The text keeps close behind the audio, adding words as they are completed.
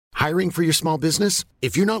Hiring for your small business?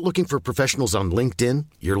 If you're not looking for professionals on LinkedIn,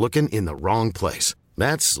 you're looking in the wrong place.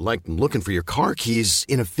 That's like looking for your car keys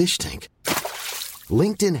in a fish tank.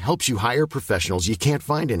 LinkedIn helps you hire professionals you can't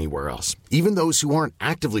find anywhere else, even those who aren't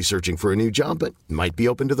actively searching for a new job but might be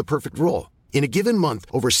open to the perfect role. In a given month,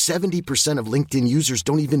 over 70% of LinkedIn users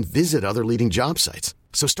don't even visit other leading job sites.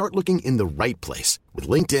 So start looking in the right place. With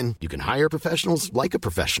LinkedIn, you can hire professionals like a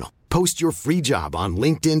professional. Post your free job on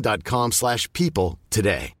linkedin.com/people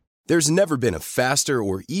today. There's never been a faster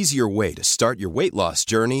or easier way to start your weight loss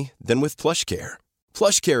journey than with PlushCare.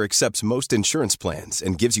 PlushCare accepts most insurance plans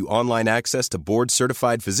and gives you online access to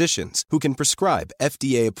board-certified physicians who can prescribe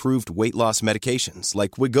FDA-approved weight loss medications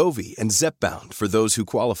like Wegovy and Zepbound for those who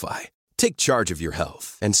qualify. Take charge of your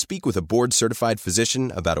health and speak with a board-certified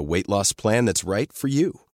physician about a weight loss plan that's right for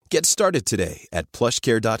you. Get started today at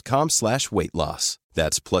plushcare.com/weightloss.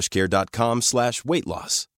 That's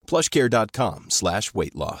plushcare.com/weightloss.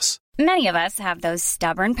 plushcare.com/weightloss. Many of us have those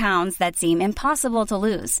stubborn pounds that seem impossible to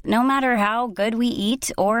lose, no matter how good we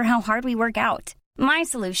eat or how hard we work out. My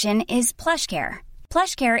solution is PlushCare.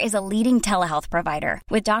 PlushCare is a leading telehealth provider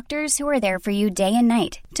with doctors who are there for you day and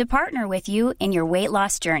night to partner with you in your weight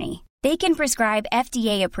loss journey. They can prescribe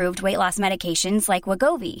FDA-approved weight loss medications like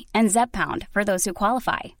Wegovy and Zepbound for those who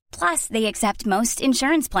qualify. Plus, they accept most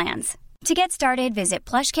insurance plans. To get started, visit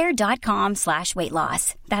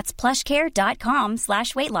plushcare.com/weightloss. That's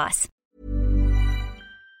plushcare.com/weightloss.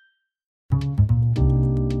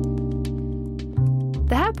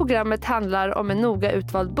 Det här programmet handlar om en noga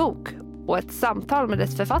utvald bok och ett samtal med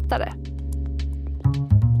dess författare.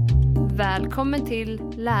 Välkommen till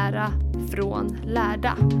Lära från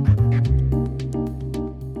lärda.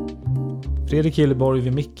 Fredrik Hilleborg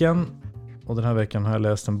vid micken, och den här veckan har jag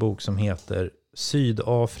läst en bok som heter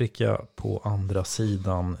Sydafrika på andra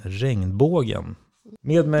sidan regnbågen.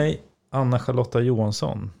 Med mig Anna-Charlotta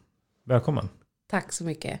Johansson. Välkommen. Tack så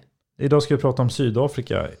mycket. Idag ska vi prata om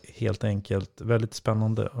Sydafrika helt enkelt. Väldigt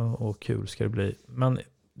spännande och kul ska det bli. Men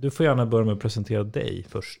du får gärna börja med att presentera dig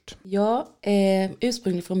först. Jag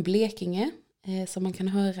ursprungligen från Blekinge, som man kan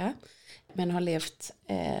höra. Men har levt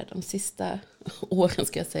de sista åren,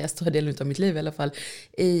 ska jag säga, stora delen av mitt liv i alla fall,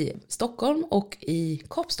 i Stockholm och i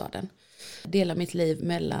Kapstaden. Delar mitt liv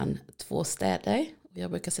mellan två städer.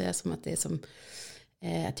 Jag brukar säga som att det är som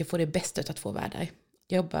att jag får det bästa av två världar.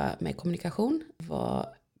 Jag jobbar med kommunikation, var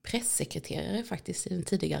pressekreterare faktiskt i den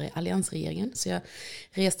tidigare alliansregeringen. Så jag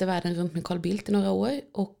reste världen runt med Carl Bildt i några år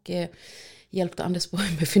och hjälpte Anders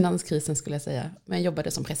Borg med finanskrisen, skulle jag säga. Men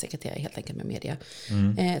jobbade som pressekreterare helt enkelt med media.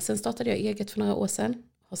 Sen startade jag eget för några år sedan.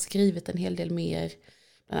 Har skrivit en hel del mer,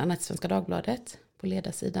 bland annat i Svenska Dagbladet på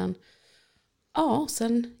ledarsidan. Ja,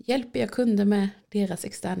 sen hjälper jag kunder med deras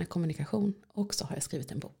externa kommunikation. Och så har jag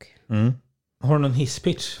skrivit en bok. Har du någon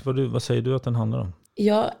hisspitch? Vad säger du att den handlar om?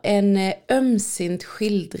 Ja, en ömsint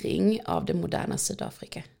skildring av det moderna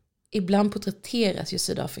Sydafrika. Ibland porträtteras ju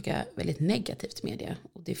Sydafrika väldigt negativt i media.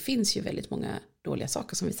 Och det finns ju väldigt många dåliga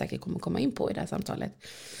saker som vi säkert kommer komma in på i det här samtalet.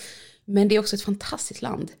 Men det är också ett fantastiskt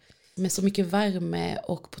land med så mycket värme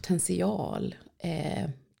och potential,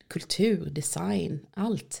 kultur, design,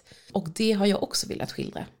 allt. Och det har jag också velat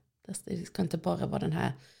skildra. Det ska inte bara vara den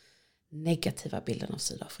här negativa bilden av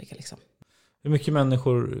Sydafrika liksom. Hur mycket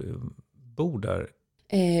människor bor där?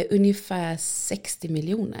 Ungefär 60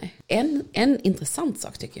 miljoner. En intressant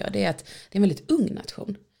sak tycker jag, det är att det är en väldigt ung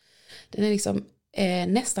nation. Den är liksom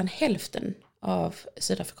nästan hälften av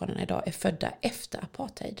sydafrikanerna idag är födda efter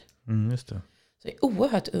apartheid. Just det. Så det är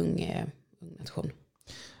oerhört ung nation.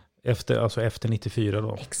 Efter 94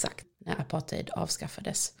 då? Exakt, när apartheid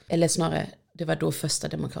avskaffades. Eller snarare, det var då första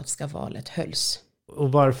demokratiska valet hölls.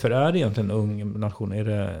 Och varför är det egentligen en ung nation?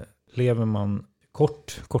 Lever man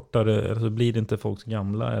kortare, alltså blir det inte folk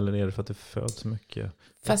gamla, eller är det för att det föds så mycket?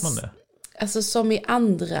 Fast, man det? Alltså som i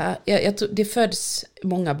andra, jag tror det föds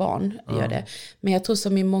många barn, gör det. Men jag tror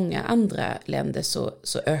som i många andra länder så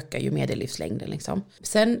ökar ju medellivslängden liksom.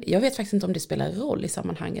 Sen, jag vet faktiskt inte om det spelar roll i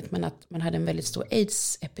sammanhanget, men att man hade en väldigt stor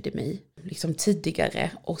AIDS-epidemi liksom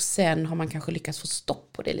tidigare, och sen har man kanske lyckats få stopp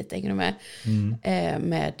på det lite längre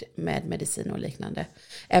med medicin och liknande.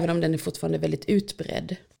 Även om den är fortfarande väldigt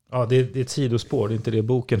utbredd. Ja, det är ett sidospår, det är inte det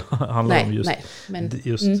boken handlar om,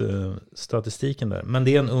 just statistiken där. Men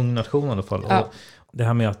det är en ung nation i alla fall. Ja. Och det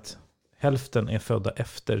här med att hälften är födda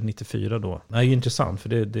efter 94 då, är ju intressant, för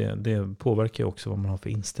det påverkar ju också vad man har för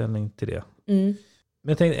inställning till det. Men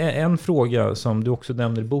jag tänkte, en fråga som du också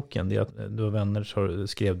nämner i boken, det är att du har vänner,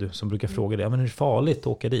 skrev du, som brukar fråga dig, men är det farligt att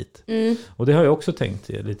åka dit? Och det har jag också tänkt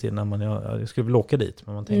lite när jag skulle vilja åka dit,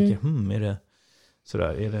 men man tänker, är det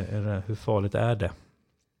sådär, hur farligt är det?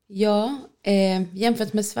 Ja,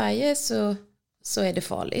 jämfört med Sverige så så är det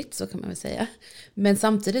farligt, så kan man väl säga. Men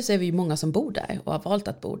samtidigt så är vi ju många som bor där och har valt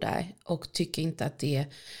att bo där och tycker inte att det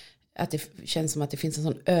känns som att det finns en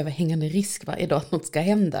sån överhängande risk varje dag att något ska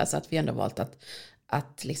hända, så att vi ändå valt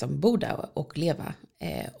att liksom bo där och leva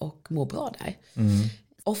och må bra där.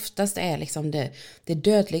 Oftast är liksom det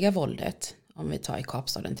dödliga våldet, om vi tar i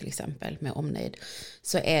Kapstaden till exempel med omnejd,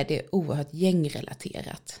 så är det oerhört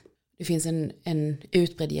gängrelaterat. Det finns en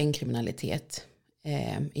utbredd gängkriminalitet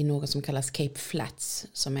i något som kallas Cape Flats,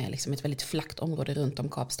 som är liksom ett väldigt flackt område runt om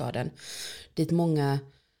Kapstaden, dit många,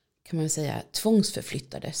 kan man säga,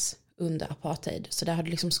 tvångsförflyttades under apartheid. Så där har det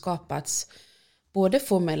liksom skapats både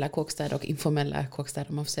formella kåkstäder och informella kåkstäder,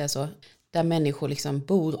 om man får säga så, där människor liksom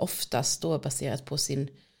bor oftast då baserat på sin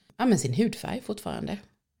hudfärg fortfarande.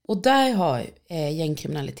 Och där har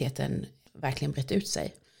gängkriminaliteten verkligen brett ut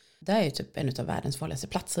sig. Det är ju typ en av världens farligaste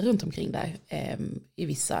platser runt omkring där, i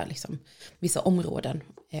vissa områden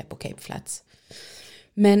på Cape Flats.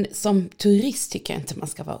 Men som turist tycker jag inte man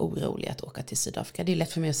ska vara orolig att åka till Sydafrika. Det är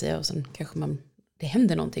lätt för mig att säga och sen kanske det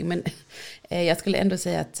händer någonting. Men jag skulle ändå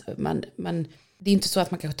säga att det är inte så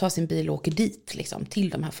att man kanske tar sin bil och åker dit liksom, till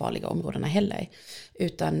de här farliga områdena heller.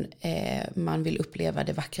 Utan man vill uppleva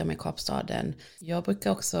det vackra med Kapstaden. Jag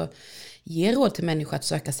brukar också ge råd till människor att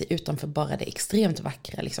söka sig utanför bara det extremt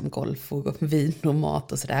vackra, liksom golf och vin och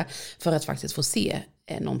mat och sådär. För att faktiskt få se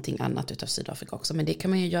någonting annat utav Sydafrika också. Men det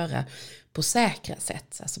kan man ju göra på säkra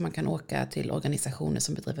sätt. Alltså man kan åka till organisationer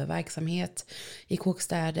som bedriver verksamhet i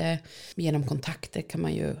kåkstäder. Genom kontakter kan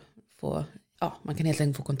man ju få... Ja, man kan helt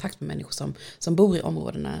enkelt få kontakt med människor som bor i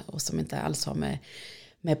områdena och som inte alls har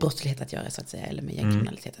med brottslighet att göra, så att säga, eller med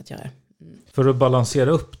gängkriminalitet att göra. För att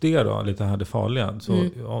balansera upp det då, lite här det farliga, så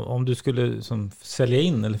om du skulle sälja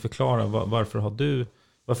in eller förklara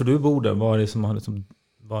varför du bor där,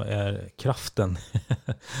 vad är kraften,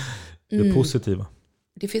 det positiva?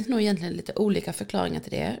 Det finns nog egentligen lite olika förklaringar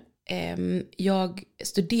till det. Jag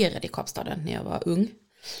studerade i Kapstaden när jag var ung.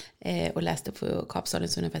 Och läste på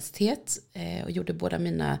Kapstadens universitet och gjorde båda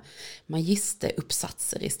mina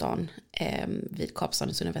magisteruppsatser i stan vid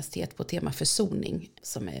Kapstadens universitet på tema försoning,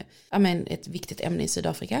 som är ett viktigt ämne i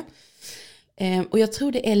Sydafrika. Och jag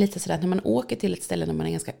tror det är lite sådär att när man åker till ett ställe när man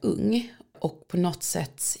är ganska ung och på något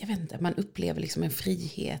sätt, jag vet inte, man upplever liksom en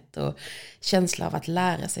frihet och känsla av att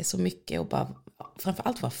lära sig så mycket och bara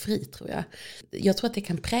framförallt vara fri, tror jag. Jag tror att det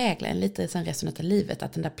kan prägla en lite sen resten av livet,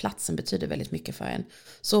 att den där platsen betyder väldigt mycket för en.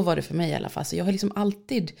 Så var det för mig i alla fall. Så jag har liksom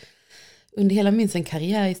alltid, under hela min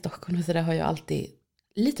karriär i Stockholm och så där, har jag alltid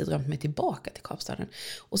lite drömt mig tillbaka till Kapstaden.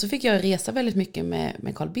 Och så fick jag resa väldigt mycket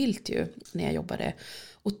med Carl Bildt ju, när jag jobbade.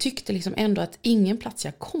 Och tyckte liksom ändå att ingen plats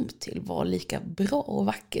jag kom till var lika bra och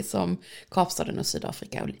vacker som Kapstaden och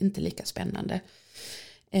Sydafrika, och inte lika spännande.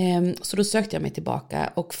 Så då sökte jag mig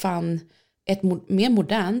tillbaka och fann ett mer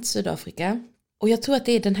modernt Sydafrika. Och jag tror att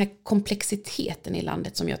det är den här komplexiteten i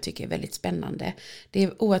landet som jag tycker är väldigt spännande. Det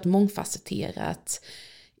är oerhört mångfacetterat.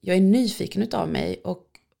 Jag är nyfiken utav mig och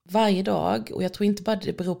varje dag, och jag tror inte bara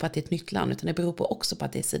det beror på att det är ett nytt land, utan det beror på också på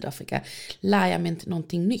att det är Sydafrika, lär jag mig inte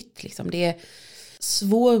någonting nytt. Liksom. Det är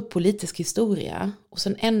svår politisk historia och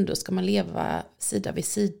sen ändå ska man leva sida vid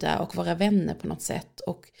sida och vara vänner på något sätt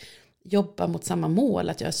och jobba mot samma mål,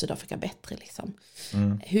 att göra Sydafrika bättre. Liksom.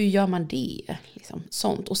 Hur gör man det? Liksom,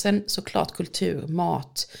 sånt. Och sen såklart kultur,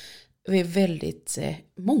 mat. Det är väldigt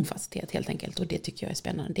mångfacetterat helt enkelt, och det tycker jag är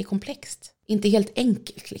spännande. Det är komplext. Inte helt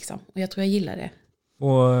enkelt liksom. Och jag tror jag gillar det.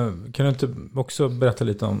 Och kan du inte också berätta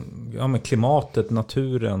lite om klimatet,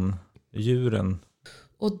 naturen, djuren?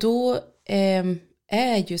 Och då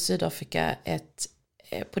är ju Sydafrika ett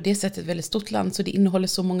på det sättet väldigt stort land, så det innehåller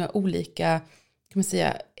så många olika, kan man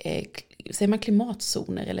säga, säger man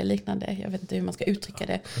klimatzoner eller liknande? Jag vet inte hur man ska uttrycka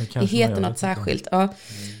det. Det heter något särskilt. Ja.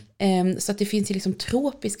 Så att det finns ju liksom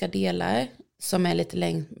tropiska delar som är lite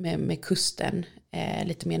längre med kusten,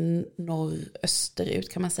 lite mer norrösterut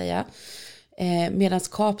kan man säga. Medan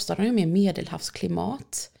Kapstaden är mer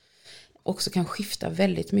medelhavsklimat. Också kan skifta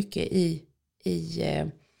väldigt mycket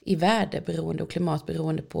i väderberoende och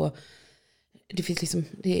klimatberoende på. Det finns liksom,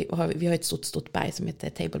 vi har ett stort berg som heter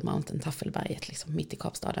Table Mountain, Taffelberget, liksom mitt i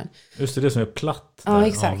Kapstaden. Just det som är platt där, ja,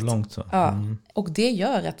 exakt. Avlångt så. Ja, och det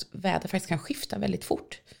gör att väder faktiskt kan skifta väldigt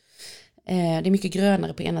fort. Det är mycket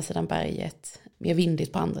grönare på ena sidan berget, mer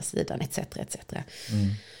vindigt på andra sidan, etc.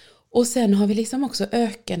 Och sen har vi liksom också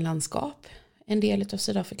ökenlandskap, en del av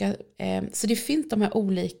Sydafrika. Så det finns de här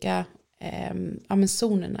olika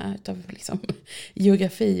zonerna av liksom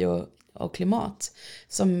geografi och klimat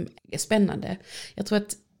som är spännande. Jag tror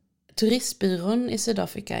att turistbyrån i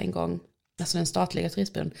Sydafrika en gång alltså den statliga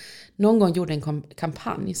turistbyrån, någon gång gjorde en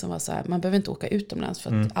kampanj som var så här, man behöver inte åka utomlands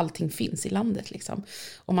för att allting finns i landet liksom.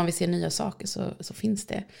 Om man vill se nya saker så finns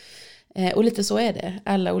det. Och lite så är det.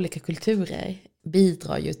 Alla olika kulturer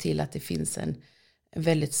bidrar ju till att det finns en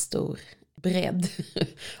väldigt stor bredd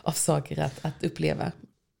av saker att uppleva.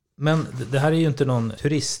 Men det här är ju inte någon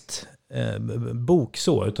turistbok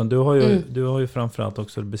så, utan du har ju framförallt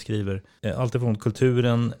också beskriver allt från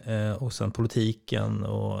kulturen och sen politiken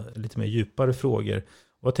och lite mer djupare frågor.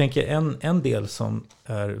 Och jag tänker en del som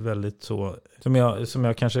är väldigt så, som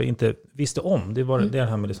jag kanske inte visste om, det var det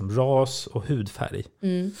här med liksom ras och hudfärg.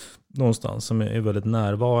 Någonstans som är väldigt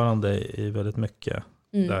närvarande i väldigt mycket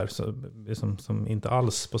där, så, som inte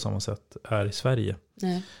alls på samma sätt är i Sverige.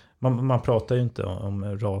 Nej. Man pratar ju inte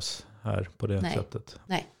om ras här på det sättet.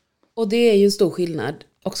 Nej, och det är ju en stor skillnad.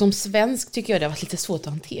 Och som svensk tycker jag det har varit lite svårt att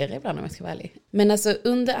hantera ibland om jag ska vara ärlig. Men alltså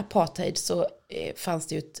under apartheid så fanns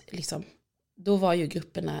det ju då var ju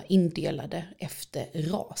grupperna indelade efter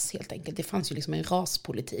ras helt enkelt. Det fanns ju liksom en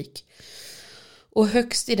raspolitik. Och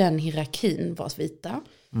högst i den hierarkin var vita.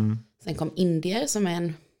 Sen kom indier som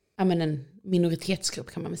är en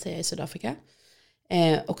minoritetsgrupp kan man väl säga i Sydafrika.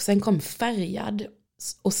 Och sen kom färgad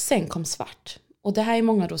och sen kom svart. Och det här är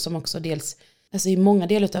många då som också dels, alltså i många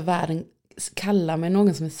delar av världen kallar man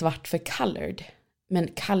någon som är svart för colored. Men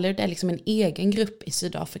colored är liksom en egen grupp i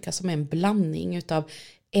Sydafrika som är en blandning utav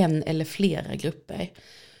en eller flera grupper.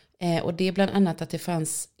 Och det är bland annat att det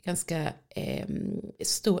fanns ganska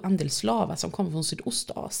stor andel slavar som kom från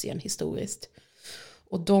Sydostasien historiskt.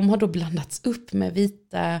 Och de har då blandats upp med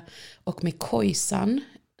vita och med Khoisan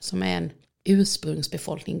som är en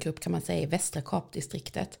ursprungsbefolkninggrupp kan man säga i västra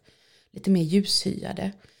Kapdistriktet. Lite mer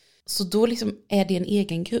ljushyade. Så då liksom är det en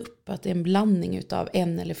egen grupp. Att det är en blandning utav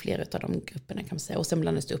en eller flera av de grupperna kan man säga. Och sen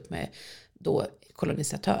blandas det upp med då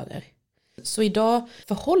kolonisatörer. Så idag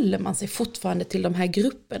förhåller man sig fortfarande till de här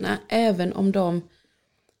grupperna. Även om de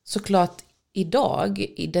såklart idag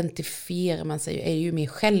identifierar man sig. Är ju mer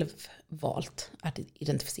självvalt att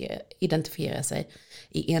identifiera sig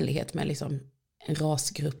i enlighet med liksom en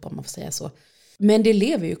rasgrupp om man får säga så. Men det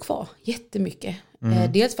lever ju kvar jättemycket.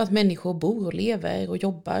 Dels för att människor bor och lever och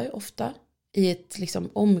jobbar ofta i ett liksom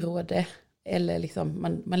område. Eller liksom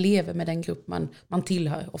man lever med den grupp man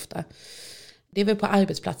tillhör ofta. Det är väl på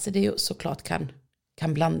arbetsplatser det såklart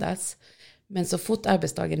kan blandas. Men så fort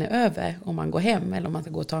arbetsdagen är över, om man går hem eller om man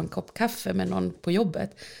ska gå och ta en kopp kaffe med någon på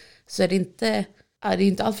jobbet, så är det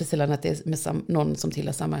inte alltför sällan att det är med någon som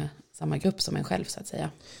tillhör samma grupp som en själv så att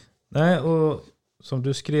säga. Nej, och som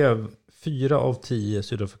du skrev, 4 av 10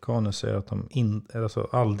 sydafrikaner säger att de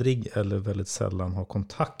aldrig eller väldigt sällan har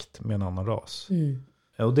kontakt med en annan ras.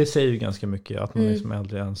 Och det säger ju ganska mycket att man liksom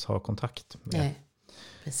aldrig ens har kontakt med. Nej,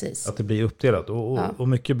 precis. Att det blir uppdelat. Och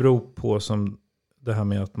mycket beror på som det här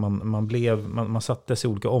med att man sattes i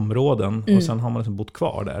olika områden och sen har man liksom bott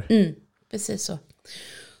kvar där. Precis så.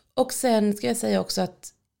 Och sen ska jag säga också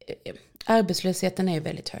att arbetslösheten är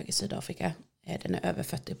väldigt hög i Sydafrika. Den är över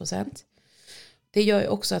 40%. Det gör ju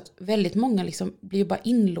också att väldigt många liksom blir bara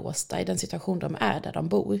inlåsta i den situation de är där de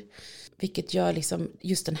bor. Vilket gör liksom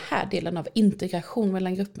just den här delen av integration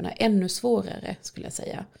mellan grupperna ännu svårare skulle jag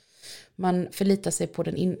säga. Man förlitar sig på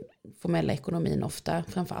den informella ekonomin ofta.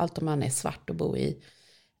 Framförallt om man är svart och bor i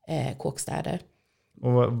kåkstäder.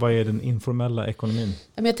 Och vad är den informella ekonomin?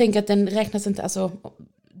 Jag tänker att den räknas inte, alltså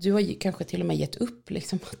du har ju kanske till och med gett upp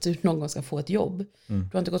liksom, att du någon gång ska få ett jobb. Du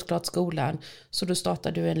har inte gått klart skolan, så då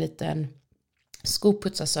startar du en liten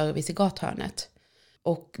skoputsarservice i gathörnet.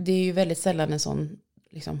 Och det är ju väldigt sällan en sån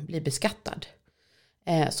liksom blir beskattad.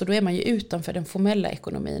 Så då är man ju utanför den formella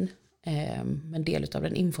ekonomin, en del av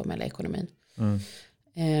den informella ekonomin.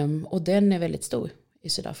 Och den är väldigt stor i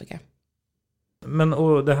Sydafrika. Men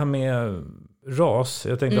och det här med ras,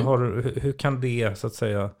 jag tänkte, hur kan det så att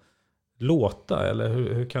säga låta? Eller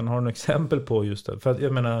har du något exempel på just det? För att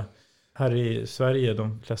jag menar, här i Sverige,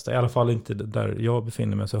 de flesta, i alla fall inte där jag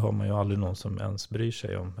befinner mig, så har man ju aldrig någon som ens bryr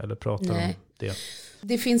sig om eller pratar om det.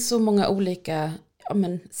 Det finns så många olika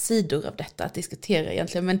sidor av detta att diskutera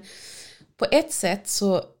egentligen. Men på ett sätt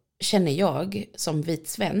så känner jag som vit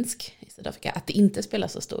svensk i Sydafrika att det inte spelar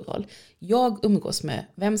så stor roll. Jag umgås med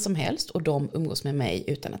vem som helst och de umgås med mig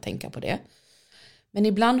utan att tänka på det. Men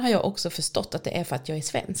ibland har jag också förstått att det är för att jag är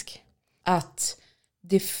svensk. Att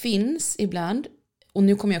det finns ibland, och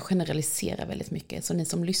nu kommer jag generalisera väldigt mycket, så ni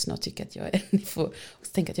som lyssnar och tycker att ni får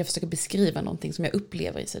tänka att jag försöker beskriva någonting som jag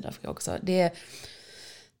upplever i Sydafrika också. Det är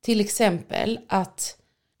till exempel att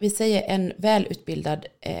vi säger en välutbildad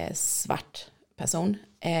svart person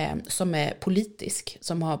som är politisk,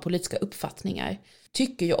 som har politiska uppfattningar,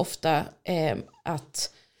 tycker ju ofta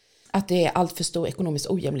att att det är allt för stor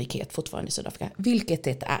ekonomisk ojämlikhet fortfarande i Sydafrika, vilket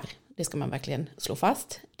det är. Det ska man verkligen slå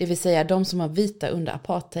fast. Det vill säga de som var vita under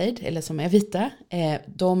apartheid, eller som är vita,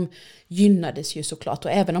 de gynnades ju såklart.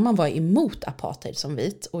 Och även om man var emot apartheid som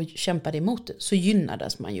vit och kämpade emot det, så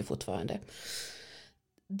gynnades man ju fortfarande.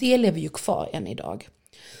 Det lever ju kvar än idag.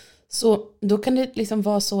 Så då kan det liksom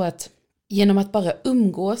vara så att genom att bara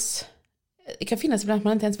umgås, det kan finnas ibland att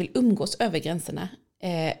man inte ens vill umgås över gränserna,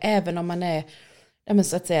 även om man är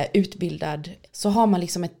så att säga utbildad, så har man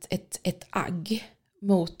liksom ett agg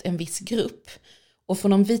mot en viss grupp. Och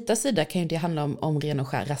från de vita sida kan ju det handla om ren och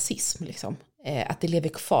skär rasism. Liksom. Att det lever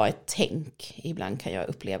kvar ett tänk. Ibland kan jag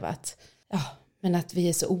uppleva att, men att vi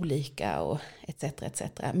är så olika och etc. etc.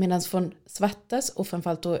 Medan från svartas och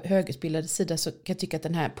framförallt då högutbildade sida så kan jag tycka att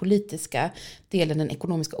den här politiska delen, den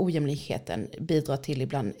ekonomiska ojämlikheten, bidrar till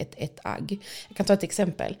ibland ett agg. Jag kan ta ett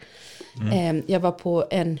exempel. Jag var på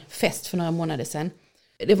en fest för några månader sedan.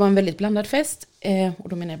 Det var en väldigt blandad fest, och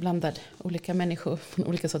då menar jag blandad, olika människor från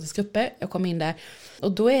olika sorters grupper. Jag kom in där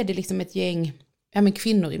och då är det liksom ett gäng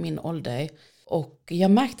kvinnor i min ålder, och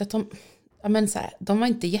jag märkte att de var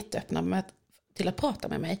inte jätteöppna till att prata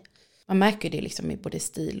med mig. Man märker det liksom i både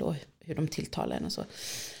stil och hur de tilltalar en och så.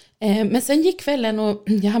 Men sen gick kvällen och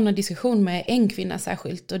jag hamnade i diskussion med en kvinna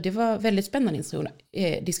särskilt, och det var väldigt spännande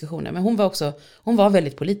diskussioner, men hon var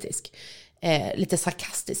väldigt politisk. Lite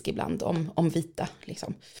sarkastisk ibland om vita.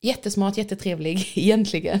 Liksom. Jättesmart, jättetrevlig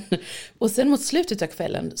egentligen. Och sen mot slutet av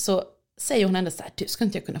kvällen så säger hon ändå så här: du, ska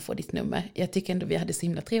inte jag kunna få ditt nummer? Jag tycker ändå vi hade så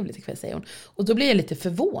himla trevligt ikväll, säger hon. Och då blir jag lite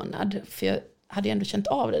förvånad, för jag hade ändå känt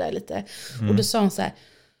av det där lite. Och då sa hon så här: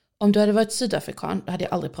 om du hade varit sydafrikan, då hade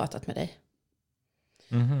jag aldrig pratat med dig.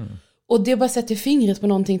 Och det bara sätter fingret på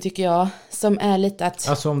någonting, tycker jag, som är lite att...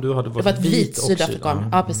 Alltså om du hade varit vit sydafrikan.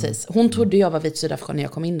 Ja, precis. Hon trodde jag var vit sydafrikan när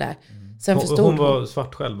jag kom in där. Sen hon var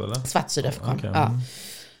svart själv, eller? Svart sydafrikan,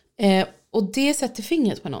 ja. Och det sätter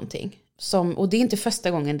fingret på någonting. Och det är inte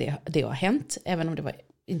första gången det har hänt, även om det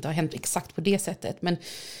inte har hänt exakt på det sättet. Men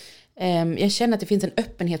jag känner att det finns en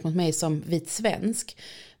öppenhet mot mig som vit svensk.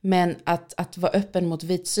 Men att vara öppen mot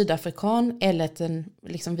vit sydafrikan, eller att den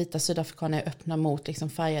liksom vita sydafrikaner är öppna mot liksom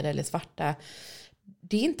färgade eller svarta,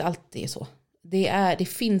 det är inte alltid så. Det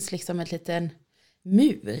finns liksom en liten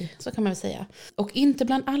mur, så kan man väl säga. Och inte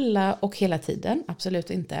bland alla och hela tiden, absolut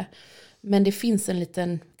inte. Men det finns en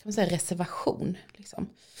liten, kan man säga, reservation. Liksom.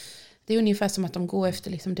 Det är ungefär som att de går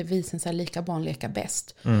efter liksom devisen så här: lika barn leka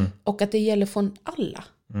bäst. Och att det gäller från alla.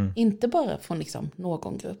 Inte bara från liksom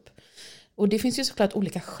någon grupp. Och det finns ju såklart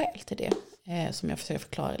olika skäl till det. Som jag försöker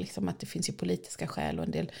förklara. Liksom, att det finns ju politiska skäl, och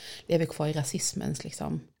en del lever kvar i rasismens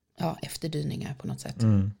liksom, efterdyningar på något sätt.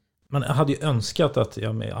 Man hade ju önskat att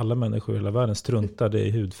alla människor i hela världen struntade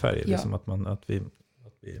i hudfärg. Ja. Liksom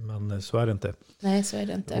men så är det inte. Nej, så är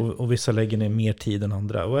det inte. Och vissa lägger ner mer tid än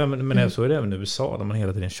andra. Men så är det även i USA, där man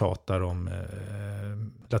hela tiden tjatar om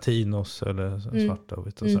latinos eller svarta och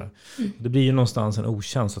vita och sådär. Det blir ju någonstans en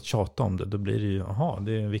ochans att tjata om det. Då blir det ju,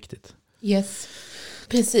 det är viktigt. Yes,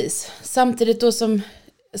 precis. Samtidigt då som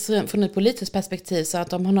från ett politiskt perspektiv, så att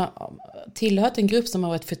de har tillhört en grupp som har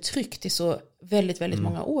varit förtryckt i så väldigt, väldigt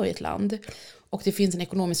många år i ett land. Och det finns en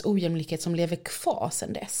ekonomisk ojämlikhet som lever kvar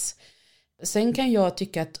sedan dess. Sen kan jag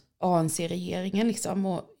tycka att ANC-regeringen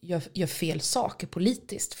liksom gör fel saker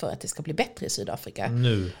politiskt för att det ska bli bättre i Sydafrika.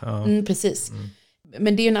 Nu, ja. Precis.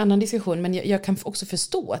 Men det är en annan diskussion. Men jag kan också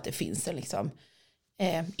förstå att det finns en liksom,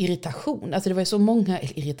 irritation. Alltså det var ju så många,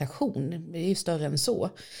 irritation, det är ju större än så.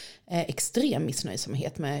 Extrem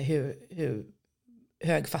missnöjsamhet med hur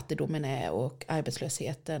hög fattigdomen är, och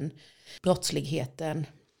arbetslösheten, brottsligheten,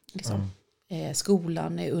 liksom.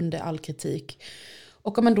 Skolan är under all kritik.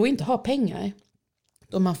 Och om man då inte har pengar,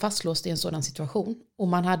 då man fastlåst i en sådan situation, och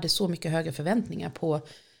man hade så mycket högre förväntningar på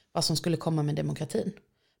vad som skulle komma med demokratin.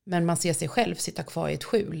 Men man ser sig själv sitta kvar i ett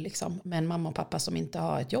skjul liksom, med en mamma och pappa som inte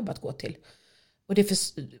har ett jobb att gå till. Och det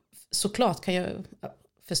såklart kan jag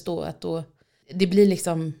förstå att då det blir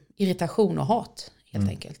liksom irritation och hat helt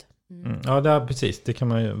enkelt. Ja, det är precis. Det kan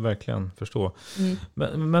man ju verkligen förstå.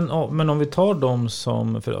 Men om vi tar dem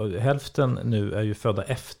som, för hälften nu är ju födda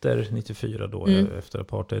efter 94 då, efter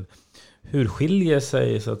apartheid. Hur skiljer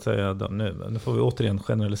sig, så att säga, nu får vi återigen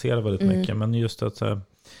generalisera väldigt mycket, men just att så här,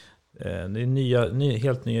 det är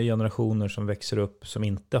helt nya generationer som växer upp som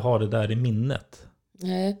inte har det där i minnet.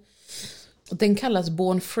 Den kallas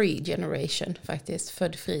born free generation faktiskt,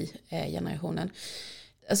 född fri generationen.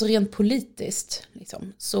 Alltså rent politiskt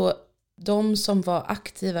liksom, så de som var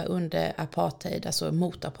aktiva under apartheid, alltså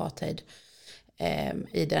mot apartheid,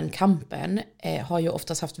 i den kampen har ju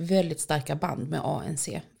oftast haft väldigt starka band med ANC.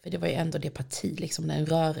 För det var ju ändå det parti, liksom den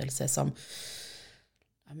rörelse som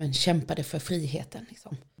kämpade för friheten.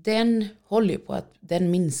 Liksom. Den håller ju på att,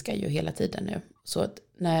 den minskar ju hela tiden nu. Så att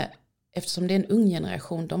eftersom det är en ung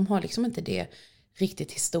generation, de har liksom inte det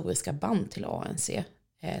riktigt historiska band till ANC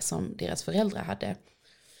som deras föräldrar hade.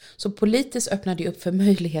 Så politiskt öppnade det upp för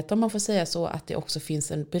möjligheter, om man får säga så, att det också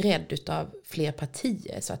finns en bredd utav fler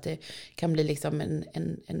partier. Så att det kan bli liksom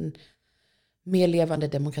en mer levande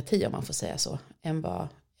demokrati, om man får säga så, än vad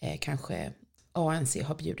kanske ANC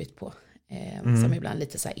har bjudit på. Som ibland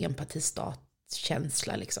lite så här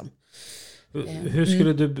enpartistat-känsla liksom. Hur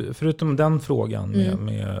skulle du, förutom den frågan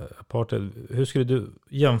med apartheid, hur skulle du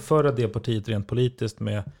jämföra det partiet rent politiskt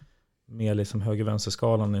med liksom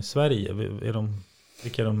höger-vänsterskalan i Sverige?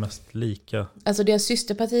 Vilka är de mest lika? Alltså deras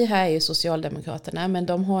systerparti här är ju Socialdemokraterna, men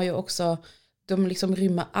de har ju också, de liksom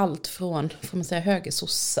rymmer allt från, får man säga,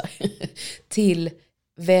 högersossar till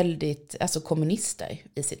väldigt, alltså kommunister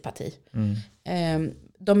i sitt parti.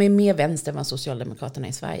 De är mer vänster än vad Socialdemokraterna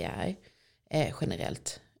i Sverige är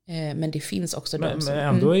generellt. Men det finns också de som...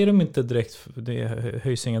 Men ändå är de inte direkt, det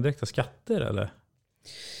höjs inga direkta skatter eller?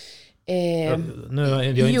 Nu är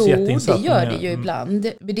jag inte så jätteinsatt. Det gör det ju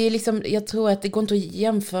ibland. Det är liksom, jag tror att det går inte att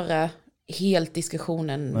jämföra helt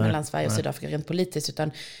diskussionen mellan Sverige och Sydafrika rent politiskt,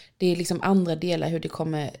 utan det är liksom andra delar, hur det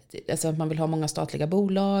kommer, alltså att man vill ha många statliga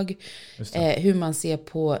bolag, hur man ser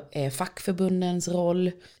på fackförbundens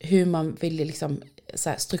roll, hur man vill liksom så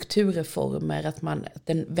här, strukturreformer, att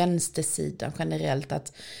den vänstersidan generellt,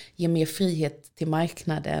 att ge mer frihet till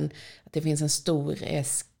marknaden, att det finns en stor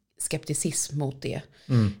skepticism mot det.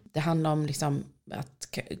 Det handlar om liksom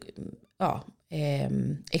att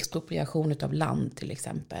expropriation av land till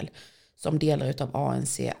exempel, som delar av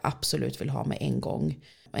ANC absolut vill ha med en gång.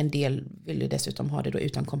 En del vill ju dessutom ha det då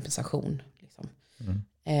utan kompensation. Liksom.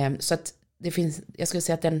 Så att det finns, jag skulle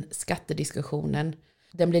säga att den skattediskussionen,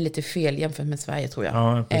 den blir lite fel jämfört med Sverige, tror jag.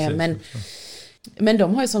 Ja, precis, men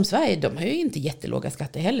de har ju som Sverige, de har ju inte jättelåga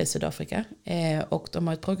skatter heller i Sydafrika. Och de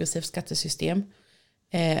har ett progressivt skattesystem.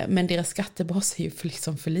 Men deras skattebas är ju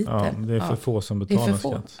för liten. Ja, det är för få som betalar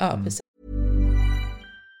skatt. Ja, precis.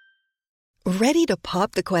 Ready to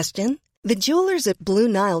pop the question? The jewelers at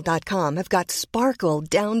BlueNile.com have got sparkle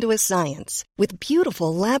down to a science with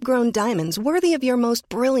beautiful lab-grown diamonds worthy of your most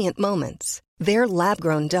brilliant moments. Their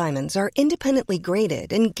lab-grown diamonds are independently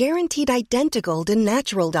graded and guaranteed identical to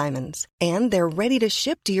natural diamonds, and they're ready to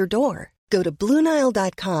ship to your door. Go to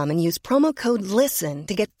BlueNile.com and use promo code LISTEN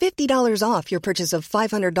to get $50 off your purchase of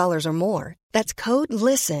 $500 or more. That's code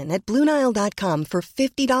LISTEN at BlueNile.com for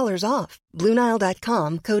 $50 off.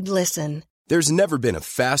 BlueNile.com, code LISTEN. There's never been a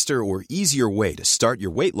faster or easier way to start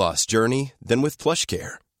your weight loss journey than with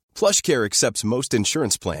PlushCare. PlushCare accepts most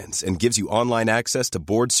insurance plans and gives you online access to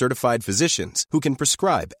board-certified physicians who can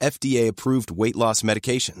prescribe FDA-approved weight loss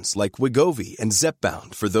medications like Wegovy and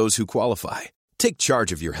Zepbound for those who qualify. Take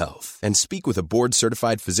charge of your health and speak with a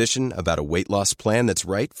board-certified physician about a weight loss plan that's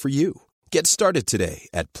right for you. Get started today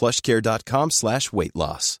at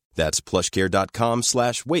plushcare.com/weightloss. That's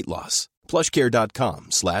plushcare.com/weightloss.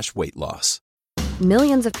 plushcare.com/weightloss.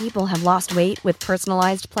 Millions of people have lost weight with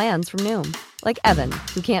personalized plans from Noom. Like Evan,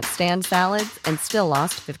 who can't stand salads and still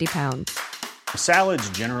lost 50 pounds.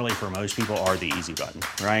 Salads generally for most people are the easy button,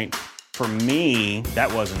 right? For me,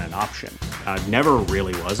 that wasn't an option. I never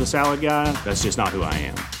really was a salad guy. That's just not who I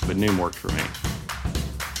am. But Noom worked for me.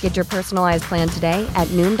 Get your personalized plan today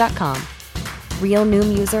at Noom.com. Real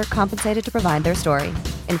Noom user compensated to provide their story.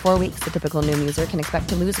 In 4 weeks, the typical Noom user can expect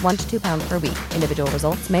to lose 1 to 2 pounds per week. Individual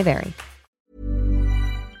results may vary.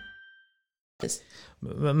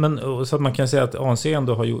 Men så att man kan säga att ANC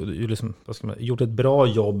ändå har gjort ett bra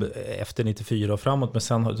jobb efter 94 och framåt, men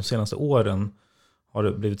sen de senaste åren har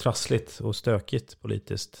det blivit trassligt och stökigt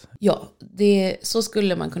politiskt. Ja, så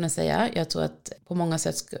skulle man kunna säga. Jag tror att på många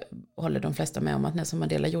sätt håller de flesta med om att Nelson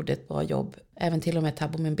Mandela gjorde ett bra jobb. Även till och med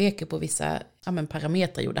Thabo Mbeki på vissa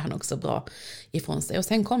parametrar gjorde han också bra ifrån sig. Och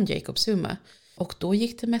sen kom Jacob Zuma och då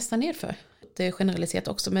gick det mesta nedför. Det är generaliserat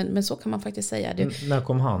också, men så kan man faktiskt säga. När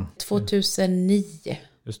kom han? 2009.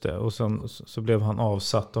 Just det, och sen så blev han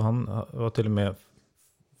avsatt och han var till och med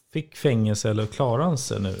fick fängelse, eller klarar han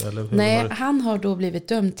sig nu? Eller hur? Nej, han har då blivit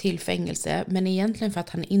dömd till fängelse, men egentligen för att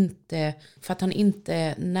han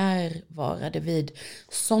inte närvarade vid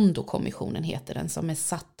Zondo-kommissionen, heter den, som är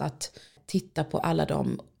satt att titta på alla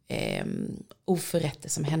de oförrätter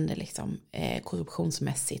som hände liksom,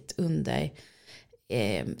 korruptionsmässigt under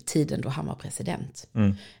tiden då han var president.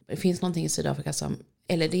 Det finns någonting i Sydafrika som,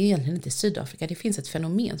 eller det är egentligen inte Sydafrika, det finns ett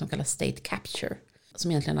fenomen som kallas state capture,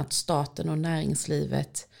 som egentligen att staten och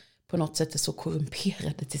näringslivet på något sätt är så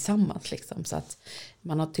korrumperade tillsammans liksom, så att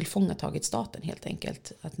man har tillfångatagit staten helt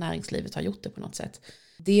enkelt, att näringslivet har gjort det på något sätt.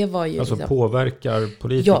 Det var ju alltså liksom, påverkar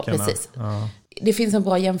politikerna. Ja, precis. Ja. Det finns en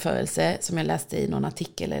bra jämförelse som jag läste i någon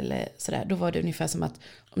artikel eller sådär. Då var det ungefär som att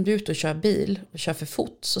om du är ute och kör bil och kör för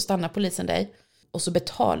fort så stannar polisen dig och så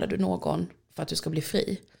betalar du någon för att du ska bli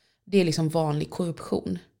fri. Det är liksom vanlig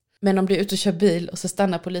korruption. Men om du är ute och kör bil och så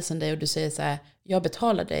stannar polisen dig och du säger så här: jag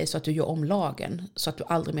betalar dig så att du gör om lagen så att du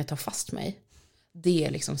aldrig mer tar fast mig. Det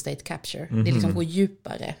är liksom state capture. Mm-hmm. Det liksom går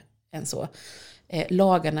djupare än så.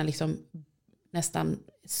 Lagarna liksom nästan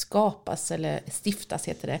skapas eller stiftas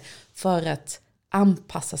heter det för att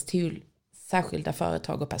anpassas till särskilda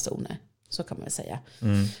företag och personer. Så kan man väl säga.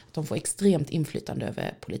 Att de får extremt inflytande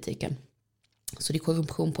över politiken. Så det är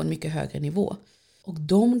korruption på en mycket högre nivå. Och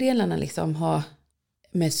de delarna liksom har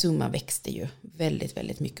med Zuma växte ju väldigt,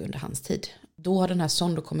 väldigt mycket under hans tid. Då har den här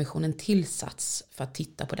Sondo-kommissionen tillsatts för att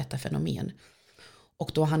titta på detta fenomen.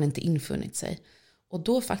 Och då har han inte infunnit sig. Och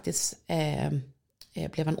då faktiskt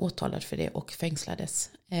blev han åtalad för det och fängslades.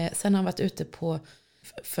 Sen har han varit ute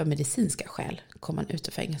för medicinska skäl. Kom han ut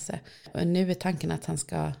ur fängelse. Och nu är tanken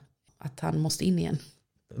att han måste in igen.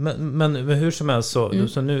 Men hur som helst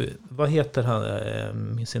så nu, vad heter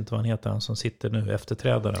han, minns inte vad han heter, han som sitter nu,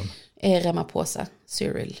 efterträdaren? Ramaphosa,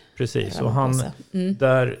 Cyril. Precis, Ramaphosa. Och han,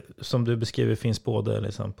 där som du beskriver finns både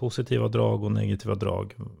liksom positiva drag och negativa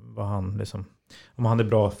drag. Vad han liksom, om han är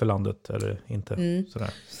bra för landet eller inte.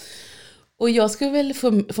 Sådär. Och jag skulle väl,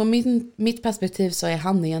 från mitt perspektiv så är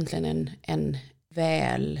han egentligen en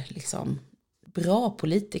väl liksom bra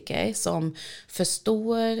politiker som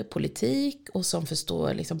förstår politik och som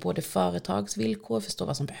förstår liksom både företagsvillkor, förstår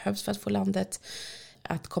vad som behövs för att få landet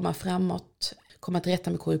att komma framåt, komma till rätta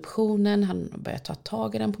med korruptionen. Han börjar ta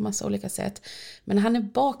tag i den på massa olika sätt. Men han är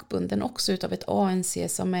bakbunden också utav ett ANC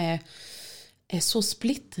som är så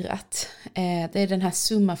splittrat. Det är den här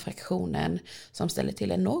Zuma-fraktionen som ställer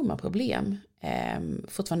till enorma problem.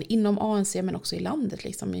 Fortfarande inom ANC men också i landet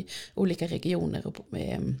liksom, i olika regioner och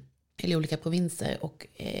eller olika provinser och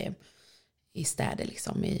i städer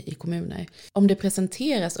liksom, i kommuner. Om det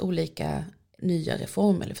presenteras olika nya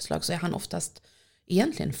reformer eller förslag så är han oftast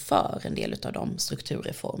egentligen för en del av de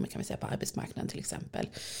strukturreformer kan vi säga på arbetsmarknaden till exempel.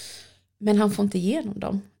 Men han får inte igenom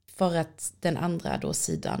dem för att den andra då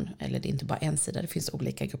sidan, eller det är inte bara en sida, det finns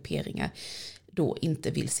olika grupperingar, då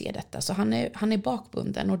inte vill se detta. Så han är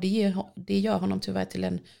bakbunden och det gör honom tyvärr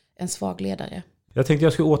till en svag ledare. Jag tänkte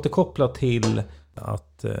jag skulle återkoppla till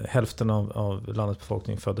att hälften av landets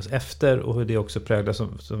befolkning föddes efter och hur det också präglas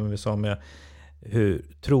som vi sa med hur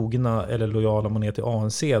trogna eller lojala man är till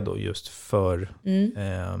ANC då just för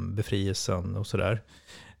befrielsen och sådär.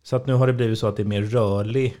 Så att nu har det blivit så att det är mer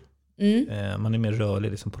rörlig man är mer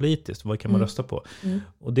rörlig liksom politiskt. Vad kan man rösta på?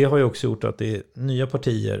 Och det har ju också gjort att det är nya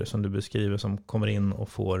partier som du beskriver som kommer in och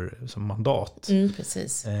får som mandat.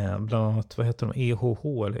 Precis. Bland annat, vad heter de?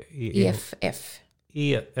 EHH eller EFF.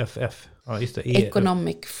 EFF. Ja, just det.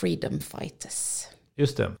 Economic Freedom Fighters.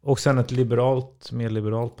 Just det. Och sen ett mer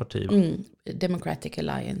liberalt parti. Democratic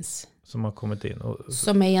Alliance. Som har kommit in.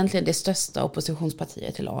 Som är egentligen det största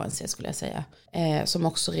oppositionspartiet till ANC skulle jag säga. Som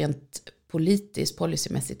också rent politiskt,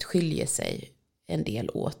 policymässigt skiljer sig en del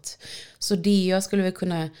åt. Så det jag skulle väl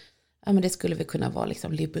kunna, det skulle väl kunna vara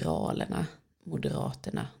liksom Liberalerna,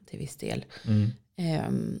 Moderaterna till viss del.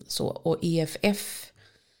 Så, och EFF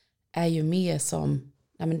är ju mer som,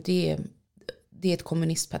 det är ett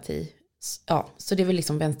kommunistparti. Ja, så det är väl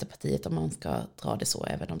liksom Vänsterpartiet om man ska dra det så,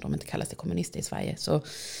 även om de inte kallas det kommunister i Sverige. Så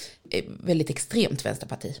väldigt extremt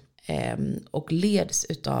vänsterparti. Och leds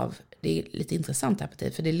utav, det är lite intressant det här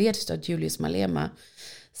partiet, för det leds av Julius Malema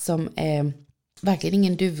som är verkligen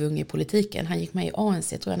ingen duvunge i politiken. Han gick med i ANC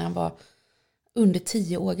tror jag när han var under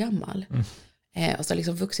 10 år gammal. Och så har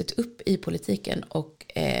liksom vuxit upp i politiken och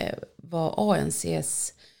var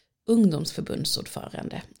ANCs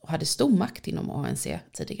ungdomsförbundsordförande och hade stor makt inom ANC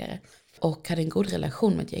tidigare och hade en god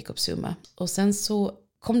relation med Jacob Zuma. Och sen så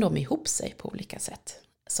kom de ihop sig på olika sätt.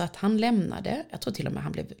 Så att han lämnade, jag tror till och med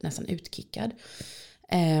han blev nästan utkickad.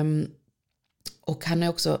 Och han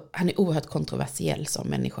är oerhört kontroversiell som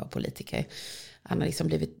människa och politiker. Han har liksom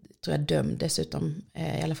blivit, tror jag, dömd dessutom,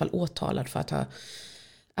 i alla fall åtalad för att ha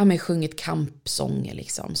sjungit kampsånger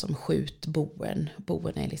liksom, som skjut boen.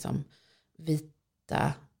 Boen är liksom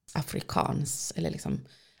vita afrikans, eller liksom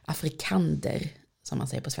afrikander som man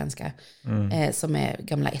säger på svenska, som är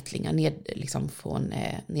gamla ättlingar liksom från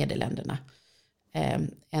Nederländerna.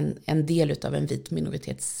 En del av en vit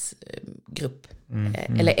minoritetsgrupp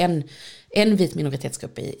eller en vit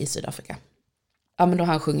minoritetsgrupp i Sydafrika. Ja, men då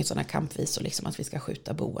har han sjungit sådana kampvisor liksom att vi ska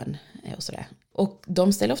skjuta boen och sådär. Och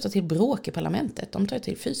de ställer ofta till bråk i parlamentet. De tar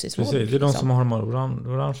till fysiskt våld. Precis, det är de som har de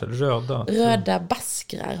orange, röda. Röda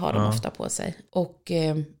baskrar har de ofta på sig. Och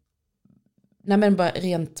nej men bara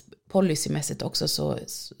rent policymässigt också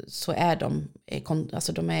så är de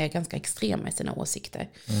är ganska extrema i sina åsikter.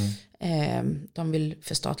 De vill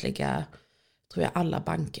förstatliga, tror jag, alla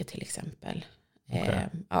banker till exempel. Okay.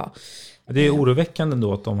 Det är oroväckande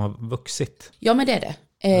då att de har vuxit. Ja, men det är det.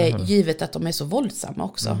 Givet att de är så våldsamma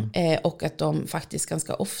också. Och att de faktiskt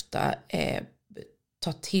ganska ofta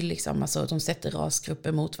tar till, liksom, alltså de sätter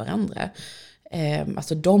rasgrupper mot varandra.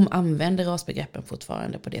 Alltså de använder rasbegreppen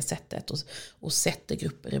fortfarande på det sättet och sätter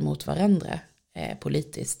grupper emot varandra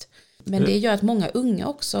politiskt. Men det gör att många unga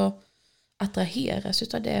också attraheras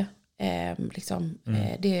utav det.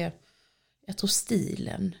 Det, jag tror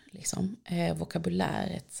stilen, liksom,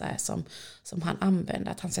 vokabuläret så här, som han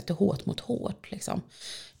använder, att han sätter hårt mot hårt. Liksom.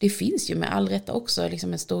 Det finns ju med all rätta också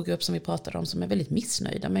liksom en stor grupp som vi pratade om som är väldigt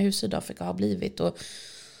missnöjda med hur Sydafrika har blivit, och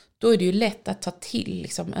då är det ju lätt att ta till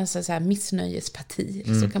liksom, en så här missnöjesparti,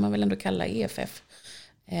 så kan man väl ändå kalla EFF,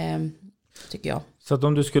 tycker jag. Så att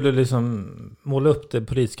om du skulle liksom måla upp det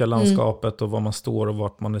politiska landskapet och var man står och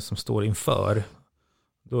vart man liksom står inför,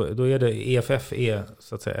 då är det EFF är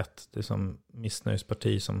så att säga ett liksom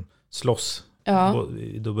missnöjesparti som slåss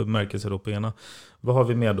i bemärkelse då på ena. Vad har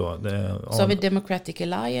vi med då? Så har vi Democratic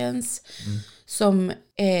Alliance som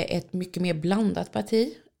är ett mycket mer blandat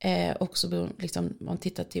parti. Också liksom, man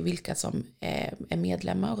tittar till vilka som är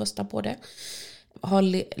medlemmar och röstar på det. Har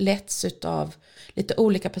letts av lite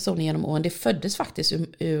olika personer genom åren. Det föddes faktiskt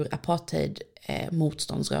ur apartheid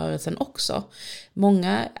motståndsrörelsen också.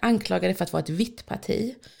 Många anklagar det för att vara ett vitt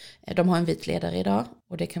parti. De har en vit ledare idag,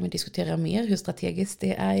 och det kan vi diskutera mer hur strategiskt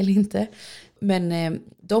det är eller inte. Men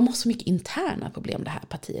de har så mycket interna problem, det här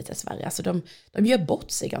partiet i Sverige. Alltså de gör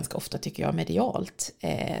bort sig ganska ofta, tycker jag, medialt.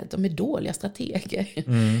 De är dåliga strateger.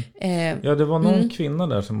 Ja, det var någon kvinna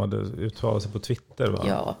där som hade uttalat sig på Twitter, va?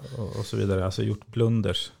 Ja. Och så vidare, alltså gjort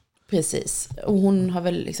blunders. Precis, och hon har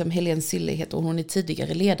väl liksom Helene Sillighet, och hon är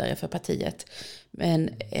tidigare ledare för partiet, men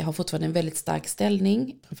har fortfarande en väldigt stark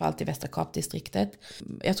ställning, framförallt i Västra Kapdistriktet.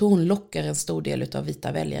 Jag tror hon lockar en stor del av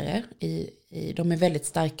vita väljare. De är väldigt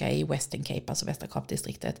starka i Western Cape, alltså Västra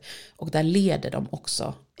Kapdistriktet, och där leder de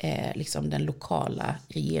också liksom den lokala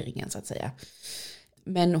regeringen, så att säga.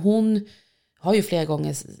 Men hon har ju flera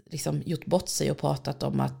gånger liksom gjort bort sig och pratat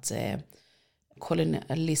om att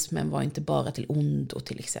kolonialismen var inte bara till ondo,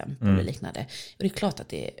 till exempel, och liknande. Och det är klart att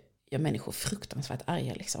det gör människor fruktansvärt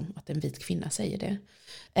arga, liksom, att en vit kvinna säger det.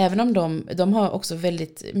 Även om de har också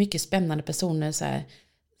väldigt mycket spännande personer så här,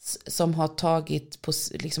 som har tagit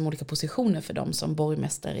liksom olika positioner för dem, som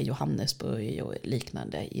borgmästare i Johannesburg och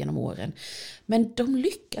liknande genom åren. Men de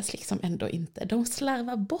lyckas liksom ändå inte. De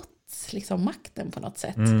slarvar bort liksom makten på något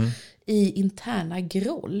sätt i interna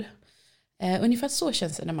groll. Ungefär så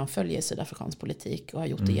känns det när man följer sydafrikansk politik och har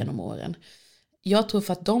gjort det genom åren. Jag tror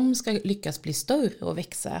för att de ska lyckas bli större och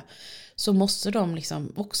växa, så måste de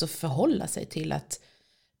liksom också förhålla sig till att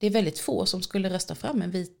det är väldigt få som skulle rösta fram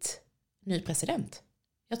en vit ny president.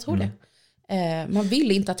 Jag tror det. Man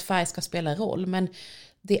vill inte att färg ska spela roll, men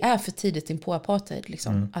det är för tidigt in på apartheid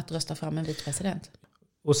liksom, att rösta fram en vit president.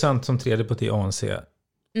 Och sen som tredje parti ANC,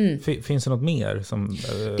 finns det något mer som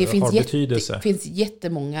har betydelse? Det finns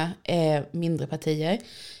jättemånga mindre partier.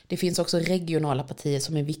 Det finns också regionala partier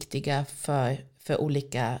som är viktiga för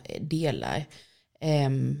olika delar.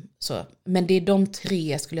 Men det är de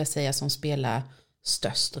tre, skulle jag säga, som spelar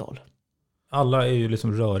störst roll. Alla är ju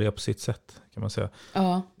liksom röriga på sitt sätt, kan man säga.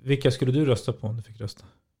 Ja. Vilka skulle du rösta på om du fick rösta?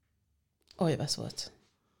 Oj, vad svårt.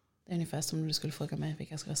 Det är ungefär som om du skulle fråga mig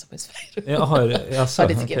vilka jag ska rösta på i Sverige. Jaha,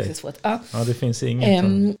 det tycker jag är svårt. Ja, det finns inget.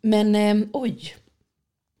 Oj.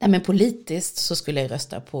 Nej, men politiskt så skulle jag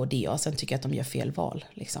rösta på DA. Sen tycker jag att de gör fel val.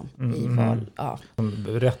 Liksom, i val. Ja.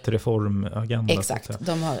 Rätt reformagenda. Exakt,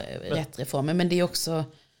 de har rätt reformer. Men det är också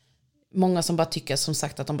många som bara tycker, som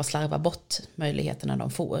sagt, att de bara slarvar bort möjligheterna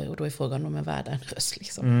de får. Och då är frågan om de är värda en röst.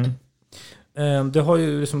 Liksom. Det har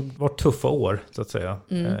ju liksom varit tuffa år, så att säga,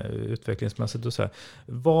 utvecklingsmässigt. Och så här.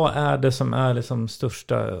 Vad är det som är liksom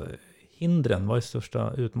största hindren? Vad är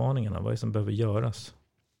största utmaningarna? Vad är det som behöver göras?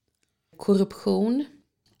 Korruption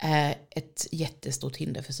är ett jättestort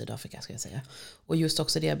hinder för Sydafrika, ska jag säga. Och just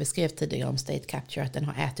också det jag beskrev tidigare om state capture, att den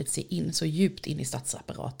har ätit sig in så djupt in i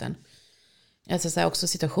statsapparaten. Jag ska säga också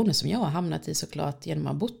situationer som jag har hamnat i, såklart, genom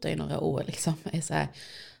att ha bott där i några år. Liksom, är så här,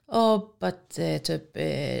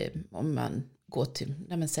 om man går till,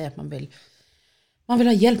 när man säger att man vill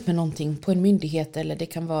ha hjälp med någonting på en myndighet, eller det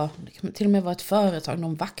kan till och med vara ett företag,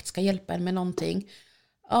 någon vakt ska hjälpa en med någonting.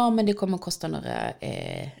 Ja, men det kommer att kosta några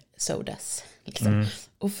sodas. Liksom.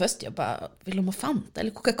 Och först jag bara, vill de ha Fanta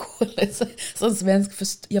eller Coca-Cola? Som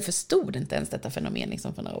svensk, jag förstod inte ens detta fenomen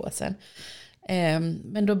liksom, för några år sedan.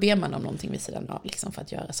 Men då ber man om någonting vid sidan av, liksom, för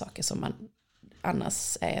att göra saker som man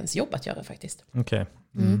annars är ens jobb att göra faktiskt. Okay.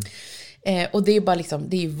 Och det är bara liksom,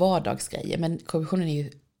 det är ju vardagsgrejer, men korruptionen är ju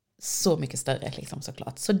så mycket större liksom,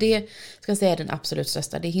 såklart. Så det ska jag säga är den absolut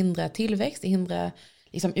största. Det hindrar tillväxt, det hindrar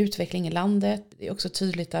liksom utveckling i landet. Det är också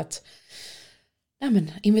tydligt att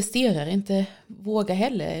investerare inte vågar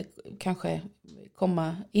heller kanske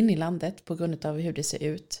komma in i landet på grund av hur det ser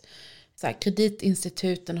ut. Så här,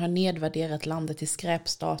 kreditinstituten har nedvärderat landet till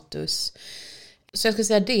skräpstatus. Så jag skulle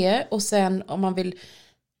säga det. Och sen om man vill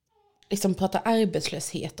liksom prata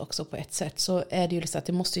arbetslöshet också på ett sätt, så är det ju liksom att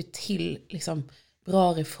det måste ju till liksom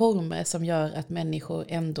bra reformer som gör att människor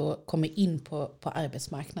ändå kommer in på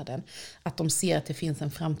arbetsmarknaden. Att de ser att det finns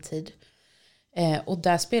en framtid. Och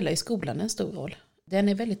där spelar ju skolan en stor roll. Den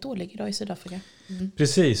är väldigt dålig idag i Sydafrika.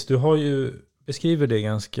 Precis, du har ju beskriver det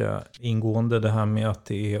ganska ingående, det här med att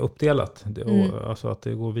det är uppdelat. Alltså att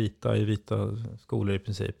det går vita i vita skolor i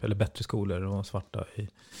princip, eller bättre skolor, och svarta i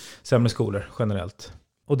sämre skolor generellt.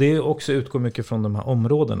 Och det också utgår mycket från de här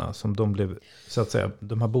områdena som de blev, så att säga,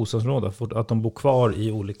 de här bostadsområdena, att de bor kvar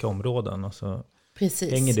i olika områden. Alltså,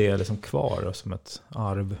 precis. Hänger det liksom kvar som ett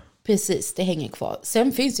arv? Precis, det hänger kvar.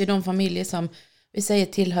 Sen finns ju de familjer som vi säger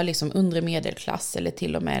tillhör liksom undre medelklass eller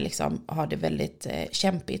till och med liksom har det väldigt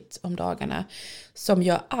kämpigt om dagarna, som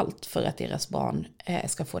gör allt för att deras barn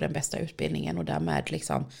ska få den bästa utbildningen och därmed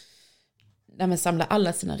liksom samla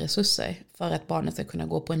alla sina resurser för att barnen ska kunna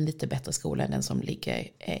gå på en lite bättre skola än den som ligger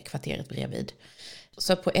kvarteret bredvid.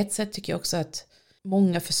 Så på ett sätt tycker jag också att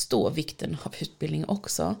många förstår vikten av utbildning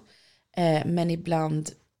också. Men ibland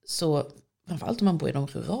så, framförallt om man bor i de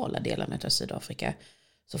rurala delarna av Sydafrika,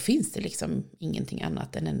 så finns det liksom ingenting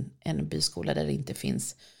annat än en byskola där det inte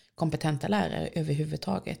finns kompetenta lärare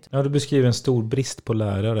överhuvudtaget. Ja, du beskriver en stor brist på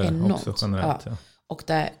lärare enormt, också generellt. Ja. Och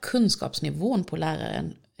där kunskapsnivån på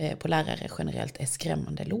lärare generellt är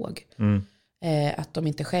skrämmande låg. Att de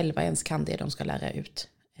inte själva ens kan det de ska lära ut.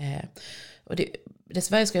 Och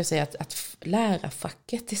dessvärre ska jag säga att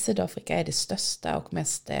lärarfacket i Sydafrika är det största och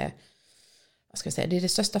mest, det är det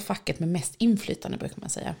största facket med mest inflytande, brukar man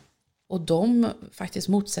säga. Och de faktiskt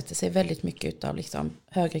motsätter sig väldigt mycket av liksom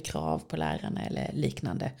högre krav på lärarna eller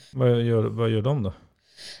liknande. Vad gör de då?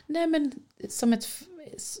 Nej, men som ett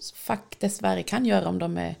fack dessvärre kan göra om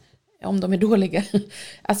de är dåliga.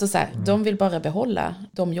 Alltså så här, de vill bara behålla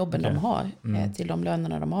de jobben de har till de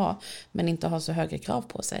lönerna de har, men inte ha så högre krav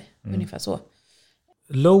på sig. Ungefär så.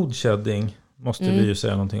 Load shedding måste vi ju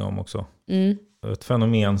säga någonting om också. Ett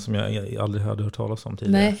fenomen som jag aldrig hade hört talas om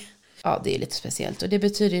tidigare. Nej. Ja, det är lite speciellt. Och det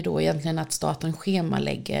betyder då egentligen att staten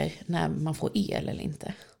schemalägger när man får el eller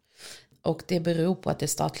inte. Och det beror på att det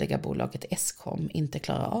statliga bolaget Eskom inte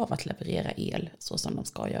klarar av att leverera el så som de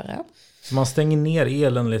ska göra. Så man stänger ner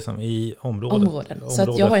elen liksom i områden. Så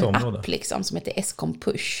att jag har en app liksom som heter Eskom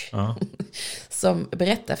Push. Som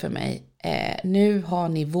berättar för mig, nu har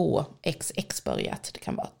nivå XX börjat. Det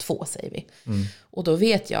kan vara 2 säger vi. Och då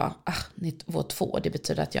vet jag, nivå 2, det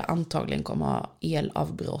betyder att jag antagligen kommer ha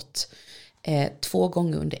elavbrott 2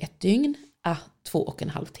 gånger under 1 dygn,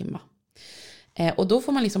 2,5 timmar. Och då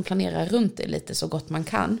får man liksom planera runt det lite så gott man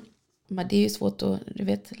kan. Men det är ju svårt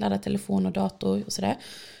att ladda telefon och dator och sådär.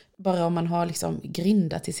 Bara om man har liksom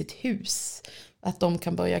grindar till sitt hus. Att de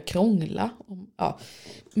kan börja krångla. Ja.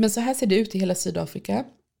 Men så här ser det ut i hela Sydafrika.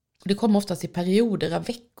 Det kommer oftast i perioder av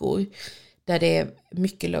veckor där det är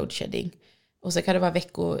mycket load shedding. Och så kan det vara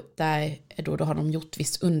veckor där då har de gjort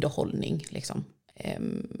viss underhållning liksom.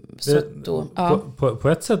 Så då, på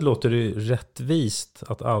ett sätt låter det ju rättvist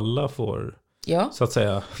att alla får så att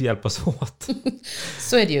säga hjälpas åt.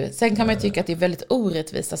 Så är det ju. Sen kan man ju tycka att det är väldigt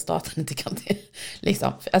orättvist att staten inte kan det.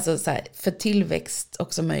 Liksom. Alltså, så här, för tillväxt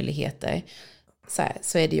också möjligheter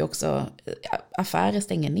så är det ju också, affärer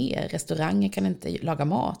stänger ner, restauranger kan inte laga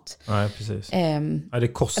mat. Nej, precis. Det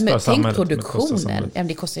kostar samhället. Tänk produktionen.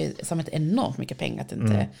 Det kostar ju samhället enormt mycket pengar att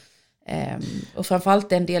inte... och framförallt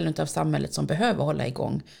den delen av samhället som behöver hålla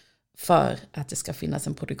igång för att det ska finnas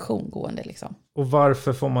en produktion gående liksom. Och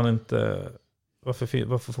varför får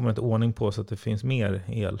man inte ordning på så att det finns mer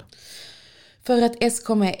el? För att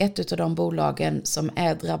Eskom är ett av de bolagen som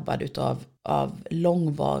är drabbad av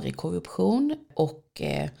långvarig korruption och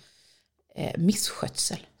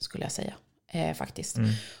misskötsel skulle jag säga faktiskt.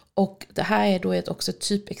 Och det här är då också ett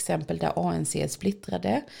typexempel där ANC är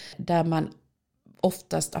splittrade, där man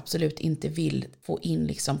oftast absolut inte vill få in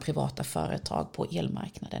liksom privata företag på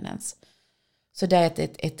elmarknaden ens. Så det är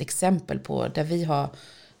ett exempel på där vi har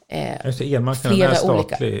flera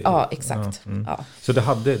olika... Ja, exakt. Ja. Så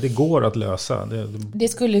det går att lösa? Det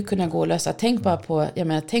skulle kunna gå att lösa. Tänk bara på,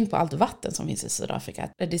 tänk på allt vatten som finns i Sydafrika.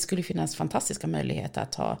 Det skulle finnas fantastiska möjligheter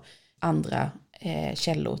att ha andra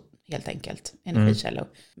källor helt enkelt, energikällor.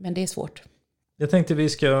 Men det är svårt. Jag tänkte vi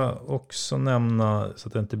ska också nämna, så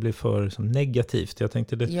att det inte blir för som negativt. Jag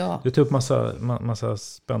tänkte du tog upp massa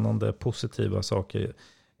spännande positiva saker.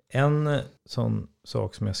 En sån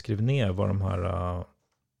sak som jag skrev ner var de här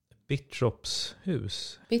Bitprops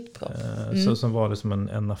hus. Bitprop. Så som var det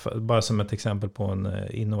som bara som ett exempel på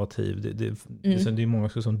en innovativ. Det är många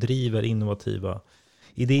som driver innovativa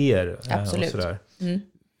idéer. Absolut. Och sådär.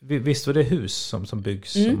 Visst var det hus som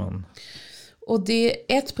byggs som man... Och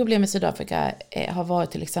ett problem i Sydafrika har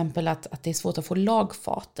varit till exempel att det är svårt att få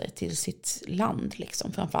lagfarter till sitt land.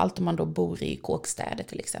 Liksom. Framförallt om man då bor i kåkstäder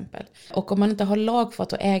till exempel. Och om man inte har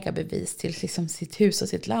lagfart och ägarbevis till liksom sitt hus och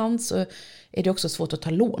sitt land, så är det också svårt att ta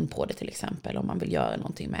lån på det till exempel. Om man vill göra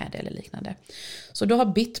någonting med det eller liknande. Så då har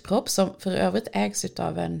Bitprop, som för övrigt ägs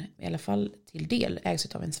utav i alla fall till del ägs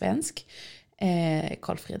utav en svensk,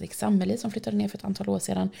 Carl Fredrik Sammeli, som flyttade ner för ett antal år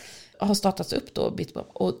sedan, har startats upp då Bitprop,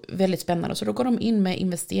 och väldigt spännande. Så då går de in med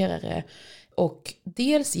investerare och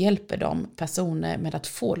dels hjälper de personer med att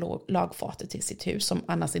få lagfarter till sitt hus som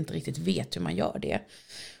annars inte riktigt vet hur man gör det.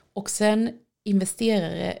 Och sen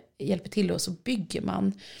investerare hjälper till, och så bygger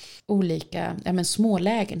man olika små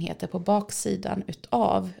lägenheter på baksidan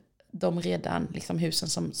utav de redan liksom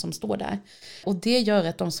husen som står där. Och det gör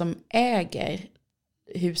att de som äger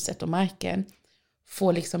huset och marken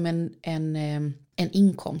får liksom en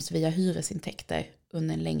inkomst via hyresintäkter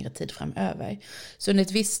under en längre tid framöver. Så under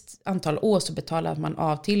ett visst antal år så betalar man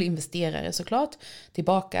av till investerare såklart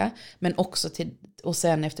tillbaka, men också och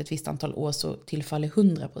sen efter ett visst antal år så tillfaller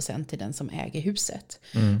 100% till den som äger huset.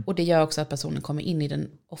 Och det gör också att personen kommer in i den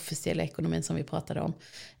officiella ekonomin som vi pratade om,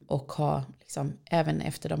 och har liksom, även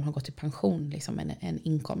efter de har gått i pension, liksom en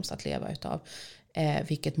inkomst att leva utav,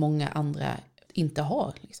 vilket många andra inte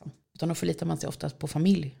har liksom. Utan då förlitar man sig oftast på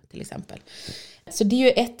familj till exempel. Så det är ju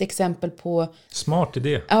ett exempel på... Smart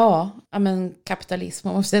idé. Ja, men kapitalism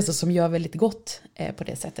om man säger så, som gör väldigt gott på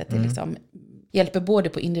det sättet. Det liksom hjälper både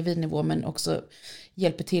på individnivå, men också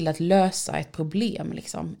hjälper till att lösa ett problem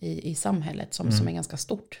liksom, i samhället som är ganska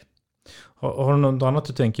stort. Har du något annat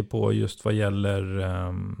du tänker på just vad gäller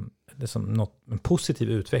en positiv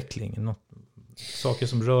utveckling? Saker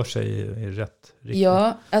som rör sig i rätt riktning?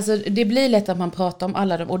 Ja, alltså det blir lätt att man pratar om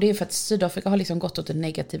alla dem, och det är för att Sydafrika har liksom gått åt en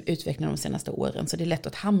negativ utveckling de senaste åren, så det är lätt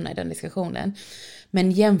att hamna i den diskussionen.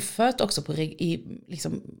 Men jämfört också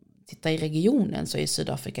titta i regionen, så är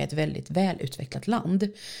Sydafrika ett väldigt välutvecklat land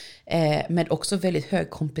med också väldigt hög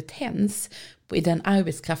kompetens i den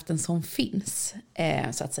arbetskraften som finns,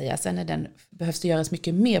 så att säga. Sen behövs det göras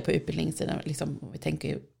mycket mer på utbildningssidan, liksom, om vi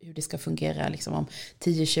tänker hur det ska fungera liksom, om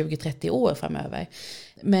 10, 20, 30 år framöver.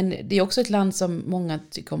 Men det är också ett land som många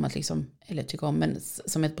tycker om men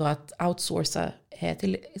som är bra att outsourca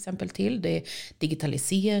till exempel till. Det är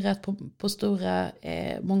digitaliserat på stora,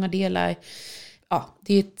 många delar. Ja,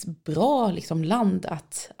 det är ett bra liksom, land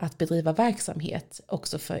att bedriva verksamhet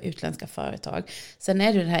också för utländska företag. Sen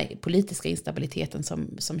är det den här politiska instabiliteten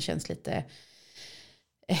som känns lite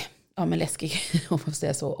läskig, om man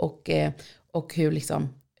säger så. Och hur liksom,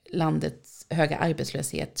 landets höga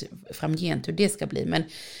arbetslöshet framgent, hur det ska bli. Men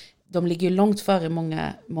de ligger ju långt före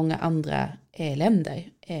många andra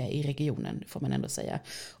länder i regionen, får man ändå säga.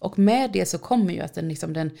 Och med det så kommer ju att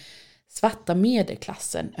den svarta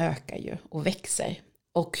medelklassen ökar ju och växer.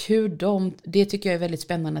 Och det tycker jag är väldigt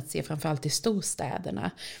spännande att se, framförallt i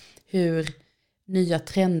storstäderna. Hur nya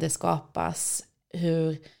trender skapas,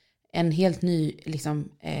 hur en helt ny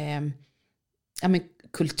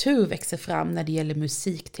kultur växer fram när det gäller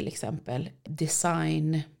musik till exempel.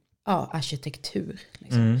 Design, arkitektur.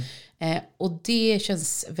 Liksom. Och det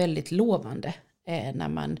känns väldigt lovande när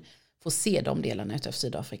man får se de delarna av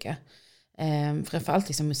Sydafrika. Framförallt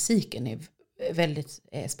liksom musiken är väldigt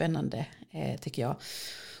spännande tycker jag.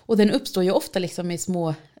 Och den uppstår ju ofta liksom i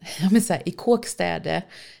små i kåkstäder,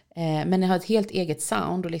 men den har ett helt eget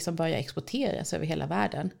sound och liksom börjar exporteras över hela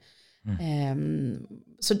världen.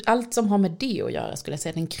 Så allt som har med det att göra, skulle jag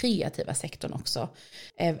säga, den kreativa sektorn också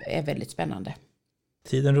är väldigt spännande.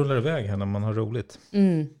 Tiden rullar iväg här när man har roligt.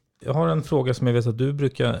 Jag har en fråga som jag vet att du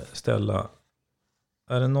brukar ställa.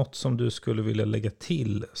 Är det något som du skulle vilja lägga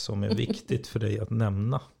till som är viktigt för dig att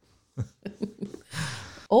nämna?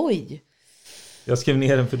 Oj! Jag skrev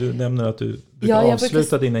ner den för du nämner att du brukar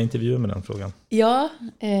avsluta dina intervjuer med den frågan. Ja,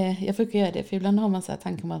 jag brukar göra det. För ibland har man så här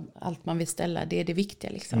tankar om att allt man vill ställa, det är det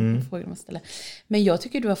viktiga liksom. Frågan man ställer. Men jag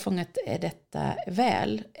tycker du har fångat detta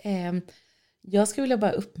väl. Jag skulle vilja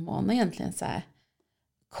bara uppmana egentligen så här.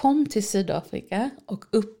 Kom till Sydafrika och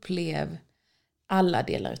upplev alla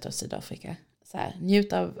delar av Sydafrika. Så här,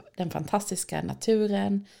 njut av den fantastiska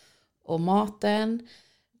naturen och maten.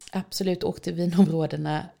 Absolut, åk till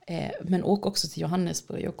vinområdena. Men åk också till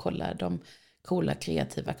Johannesburg och kolla de coola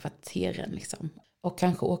kreativa kvarteren liksom. Och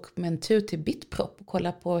kanske åk med en tur till Bitprop och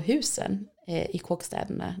kolla på husen i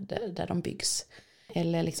kåkstäderna där de byggs.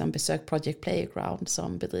 Eller liksom besök Project Playground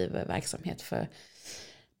som bedriver verksamhet för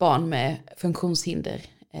barn med funktionshinder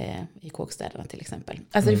i kåkstäderna till exempel.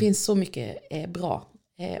 Alltså det finns så mycket bra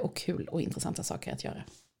och kul och intressanta saker att göra.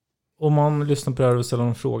 Om man lyssnar på det här och ställer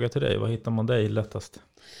en fråga till dig, vad hittar man dig lättast?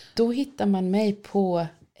 Då hittar man mig på,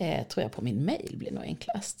 tror jag på min mail blir nog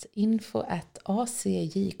enklast.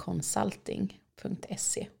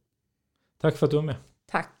 info@acjconsulting.se. Tack för att du var med.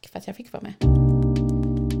 Tack för att jag fick vara med.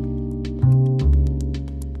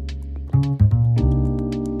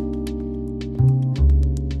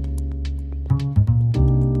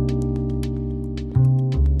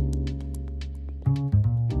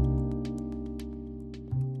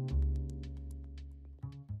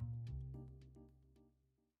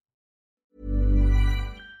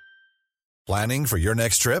 Planning for your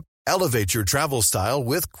next trip? Elevate your travel style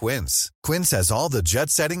with Quince. Quince has all the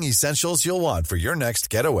jet-setting essentials you'll want for your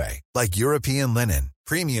next getaway, like European linen,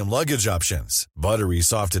 premium luggage options, buttery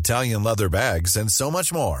soft Italian leather bags, and so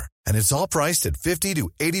much more. And it's all priced at 50 to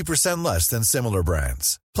 80% less than similar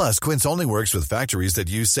brands. Plus, Quince only works with factories that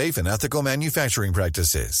use safe and ethical manufacturing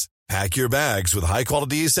practices. Pack your bags with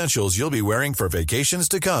high-quality essentials you'll be wearing for vacations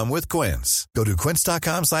to come with Quince. Go to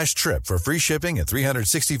quince.com/trip for free shipping and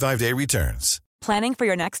 365-day returns. Planning for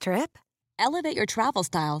your next trip? Elevate your travel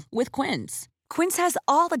style with Quince. Quince has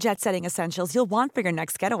all the jet-setting essentials you'll want for your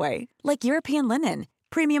next getaway, like European linen,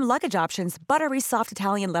 premium luggage options, buttery soft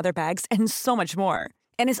Italian leather bags, and so much more.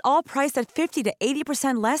 And is all priced at 50 to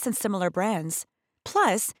 80% less than similar brands.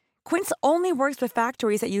 Plus, Quince only works with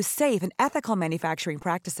factories that use safe and ethical manufacturing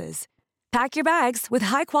practices. Pack your bags with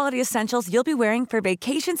high-quality essentials you'll be wearing for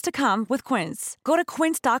vacations to come with Quince. Go to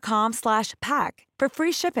quince.com/pack for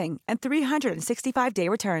free shipping and 365-day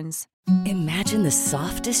returns. Imagine the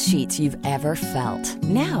softest sheets you've ever felt.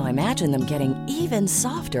 Now imagine them getting even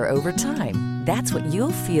softer over time. That's what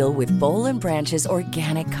you'll feel with Boll & Branch's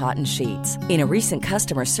organic cotton sheets. In a recent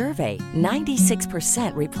customer survey,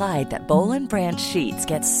 96% replied that Boll & Branch sheets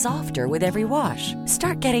get softer with every wash.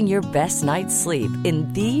 Start getting your best night's sleep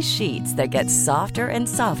in these sheets that get softer and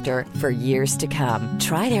softer for years to come.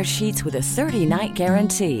 Try their sheets with a 30-night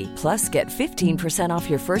guarantee. Plus, get 15% off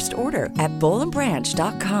your first order at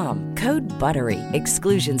bollandbranch.com. Code BUTTERY.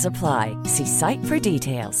 Exclusions apply. See site for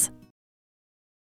details.